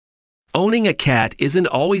Owning a cat isn't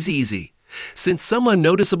always easy, since some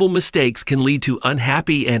unnoticeable mistakes can lead to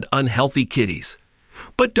unhappy and unhealthy kitties.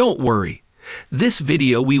 But don't worry. This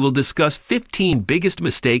video we will discuss 15 biggest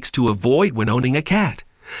mistakes to avoid when owning a cat.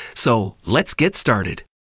 So, let's get started.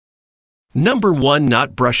 Number 1.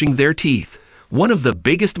 Not brushing their teeth. One of the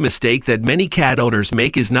biggest mistakes that many cat owners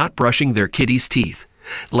make is not brushing their kitties' teeth.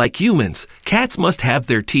 Like humans, cats must have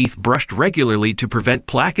their teeth brushed regularly to prevent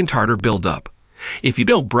plaque and tartar buildup. If you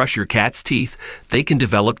don't brush your cat's teeth, they can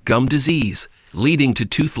develop gum disease, leading to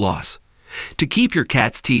tooth loss. To keep your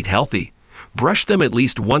cat's teeth healthy, brush them at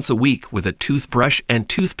least once a week with a toothbrush and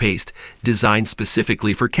toothpaste designed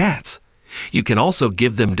specifically for cats. You can also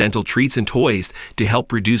give them dental treats and toys to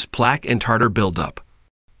help reduce plaque and tartar buildup.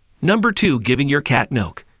 Number 2. Giving your cat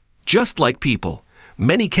milk. Just like people,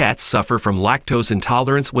 many cats suffer from lactose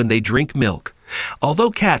intolerance when they drink milk.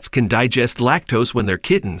 Although cats can digest lactose when they're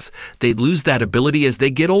kittens, they lose that ability as they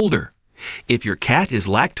get older. If your cat is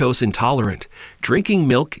lactose intolerant, drinking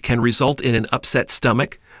milk can result in an upset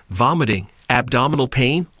stomach, vomiting, abdominal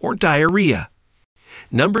pain, or diarrhea.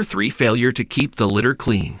 Number 3. Failure to keep the litter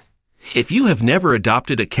clean. If you have never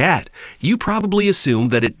adopted a cat, you probably assume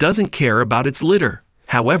that it doesn't care about its litter.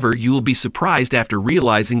 However, you will be surprised after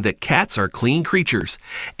realizing that cats are clean creatures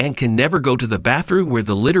and can never go to the bathroom where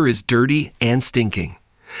the litter is dirty and stinking.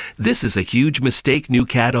 This is a huge mistake new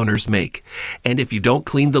cat owners make, and if you don't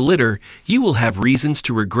clean the litter, you will have reasons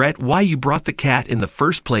to regret why you brought the cat in the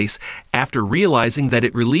first place after realizing that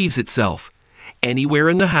it relieves itself anywhere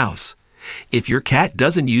in the house. If your cat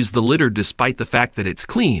doesn't use the litter despite the fact that it's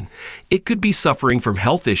clean, it could be suffering from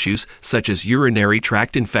health issues such as urinary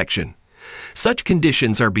tract infection. Such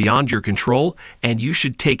conditions are beyond your control, and you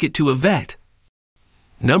should take it to a vet.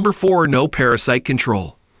 Number 4. No parasite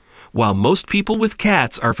control. While most people with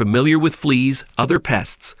cats are familiar with fleas, other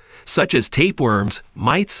pests, such as tapeworms,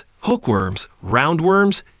 mites, hookworms,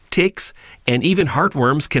 roundworms, ticks, and even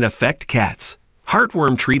heartworms can affect cats.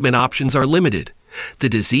 Heartworm treatment options are limited. The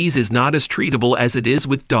disease is not as treatable as it is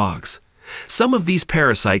with dogs. Some of these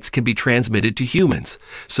parasites can be transmitted to humans,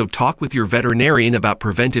 so talk with your veterinarian about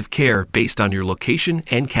preventive care based on your location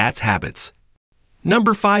and cat's habits.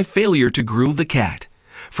 Number 5. Failure to groom the cat.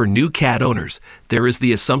 For new cat owners, there is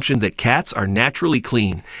the assumption that cats are naturally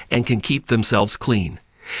clean and can keep themselves clean.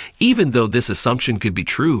 Even though this assumption could be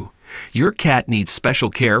true, your cat needs special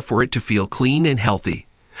care for it to feel clean and healthy.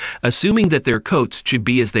 Assuming that their coats should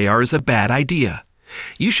be as they are is a bad idea.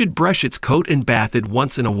 You should brush its coat and bath it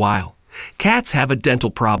once in a while. Cats have a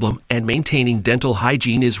dental problem, and maintaining dental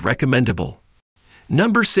hygiene is recommendable.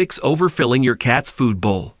 Number 6. Overfilling your cat's food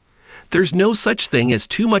bowl. There's no such thing as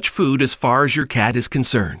too much food as far as your cat is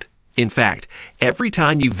concerned. In fact, every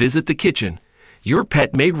time you visit the kitchen, your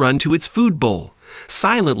pet may run to its food bowl,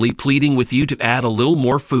 silently pleading with you to add a little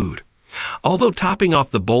more food. Although topping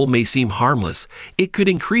off the bowl may seem harmless, it could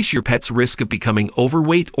increase your pet's risk of becoming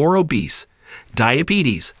overweight or obese.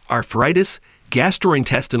 Diabetes, arthritis,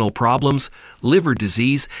 gastrointestinal problems, liver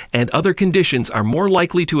disease, and other conditions are more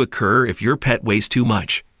likely to occur if your pet weighs too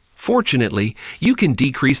much. Fortunately, you can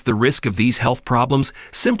decrease the risk of these health problems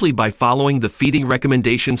simply by following the feeding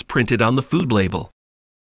recommendations printed on the food label.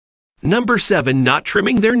 Number 7. Not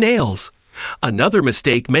trimming their nails. Another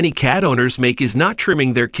mistake many cat owners make is not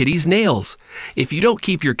trimming their kitties' nails. If you don't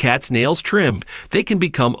keep your cat's nails trimmed, they can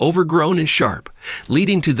become overgrown and sharp,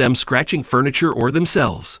 leading to them scratching furniture or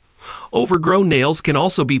themselves. Overgrown nails can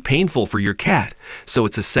also be painful for your cat, so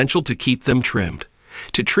it's essential to keep them trimmed.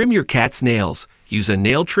 To trim your cat's nails, use a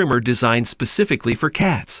nail trimmer designed specifically for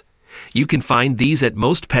cats. You can find these at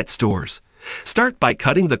most pet stores. Start by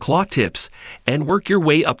cutting the claw tips and work your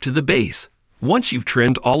way up to the base. Once you've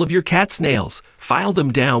trimmed all of your cat's nails, file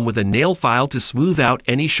them down with a nail file to smooth out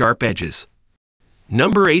any sharp edges.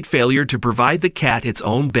 Number 8. Failure to provide the cat its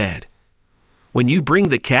own bed. When you bring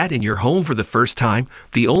the cat in your home for the first time,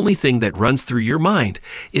 the only thing that runs through your mind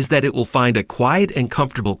is that it will find a quiet and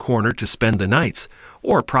comfortable corner to spend the nights,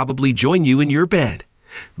 or probably join you in your bed.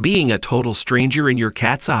 Being a total stranger in your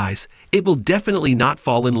cat's eyes, it will definitely not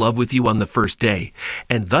fall in love with you on the first day,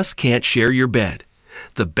 and thus can't share your bed.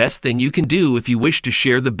 The best thing you can do if you wish to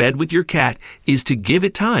share the bed with your cat is to give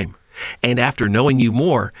it time, and after knowing you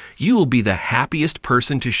more, you will be the happiest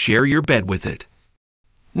person to share your bed with it.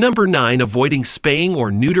 Number 9. Avoiding spaying or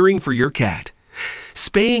neutering for your cat.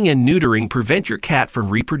 Spaying and neutering prevent your cat from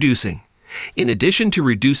reproducing. In addition to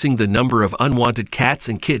reducing the number of unwanted cats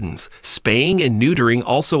and kittens, spaying and neutering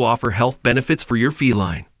also offer health benefits for your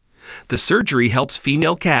feline. The surgery helps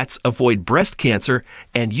female cats avoid breast cancer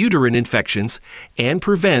and uterine infections and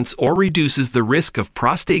prevents or reduces the risk of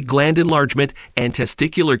prostate gland enlargement and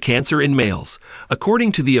testicular cancer in males,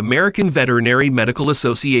 according to the American Veterinary Medical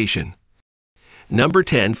Association. Number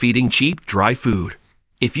 10. Feeding cheap, dry food.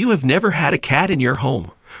 If you have never had a cat in your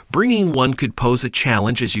home, bringing one could pose a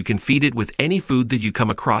challenge as you can feed it with any food that you come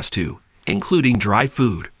across to, including dry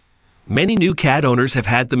food. Many new cat owners have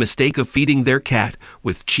had the mistake of feeding their cat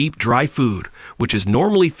with cheap dry food, which is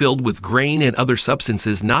normally filled with grain and other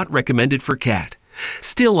substances not recommended for cat.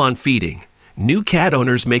 Still on feeding, new cat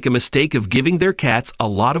owners make a mistake of giving their cats a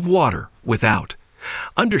lot of water without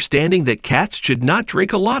understanding that cats should not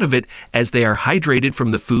drink a lot of it as they are hydrated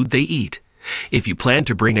from the food they eat. If you plan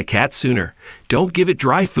to bring a cat sooner, don't give it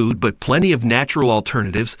dry food but plenty of natural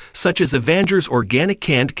alternatives such as Avanger's organic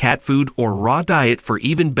canned cat food or raw diet for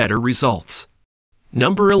even better results.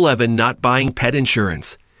 Number 11. Not buying pet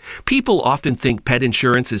insurance. People often think pet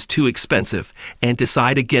insurance is too expensive and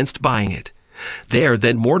decide against buying it. They are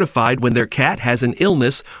then mortified when their cat has an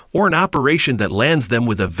illness or an operation that lands them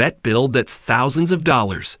with a vet bill that's thousands of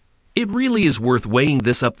dollars. It really is worth weighing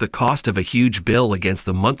this up, the cost of a huge bill against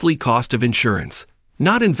the monthly cost of insurance.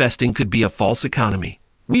 Not investing could be a false economy.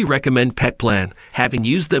 We recommend Petplan, having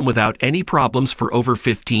used them without any problems for over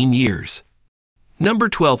 15 years. Number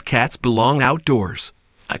 12. Cats belong outdoors.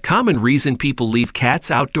 A common reason people leave cats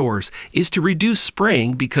outdoors is to reduce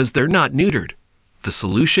spraying because they're not neutered. The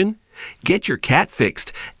solution? Get your cat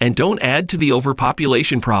fixed and don't add to the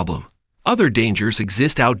overpopulation problem. Other dangers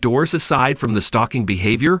exist outdoors aside from the stalking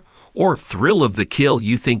behavior or thrill of the kill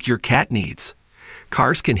you think your cat needs.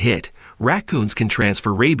 Cars can hit, raccoons can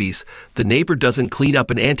transfer rabies, the neighbor doesn't clean up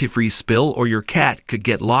an antifreeze spill, or your cat could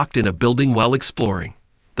get locked in a building while exploring.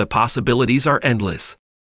 The possibilities are endless.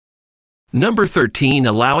 Number 13.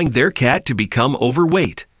 Allowing their cat to become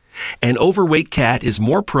overweight. An overweight cat is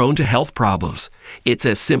more prone to health problems. It's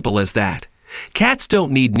as simple as that. Cats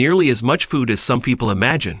don't need nearly as much food as some people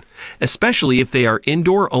imagine, especially if they are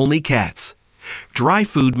indoor-only cats. Dry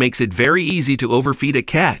food makes it very easy to overfeed a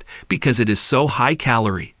cat because it is so high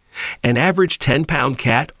calorie. An average 10-pound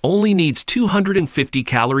cat only needs 250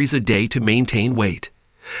 calories a day to maintain weight.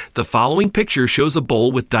 The following picture shows a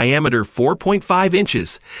bowl with diameter 4.5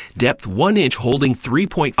 inches, depth 1 inch, holding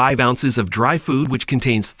 3.5 ounces of dry food which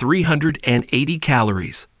contains 380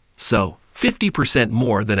 calories. So, 50%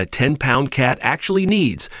 more than a 10-pound cat actually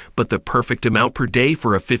needs, but the perfect amount per day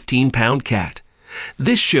for a 15-pound cat.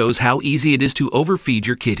 This shows how easy it is to overfeed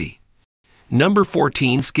your kitty. Number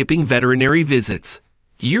 14. Skipping veterinary visits.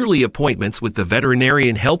 Yearly appointments with the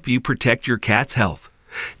veterinarian help you protect your cat's health.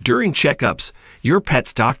 During checkups, your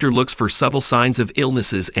pet's doctor looks for subtle signs of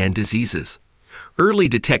illnesses and diseases. Early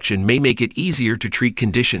detection may make it easier to treat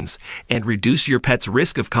conditions and reduce your pet's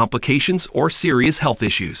risk of complications or serious health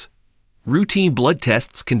issues. Routine blood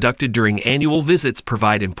tests conducted during annual visits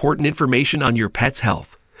provide important information on your pet's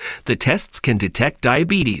health. The tests can detect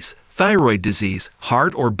diabetes, thyroid disease,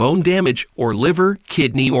 heart or bone damage, or liver,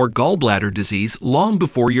 kidney, or gallbladder disease long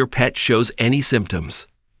before your pet shows any symptoms.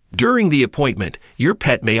 During the appointment, your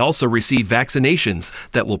pet may also receive vaccinations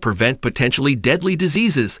that will prevent potentially deadly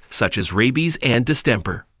diseases such as rabies and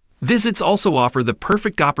distemper. Visits also offer the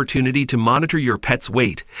perfect opportunity to monitor your pet's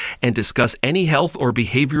weight and discuss any health or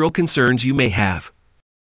behavioral concerns you may have.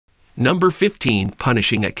 Number 15.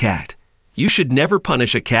 Punishing a cat. You should never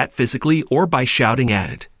punish a cat physically or by shouting at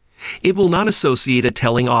it. It will not associate a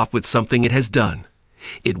telling off with something it has done.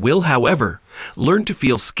 It will, however, learn to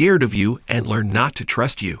feel scared of you and learn not to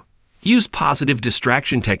trust you. Use positive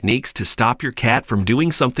distraction techniques to stop your cat from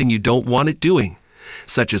doing something you don't want it doing,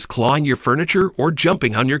 such as clawing your furniture or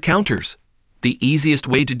jumping on your counters. The easiest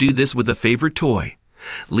way to do this with a favorite toy.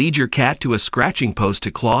 Lead your cat to a scratching post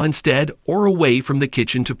to claw instead, or away from the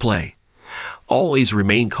kitchen to play. Always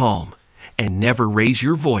remain calm and never raise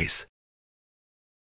your voice.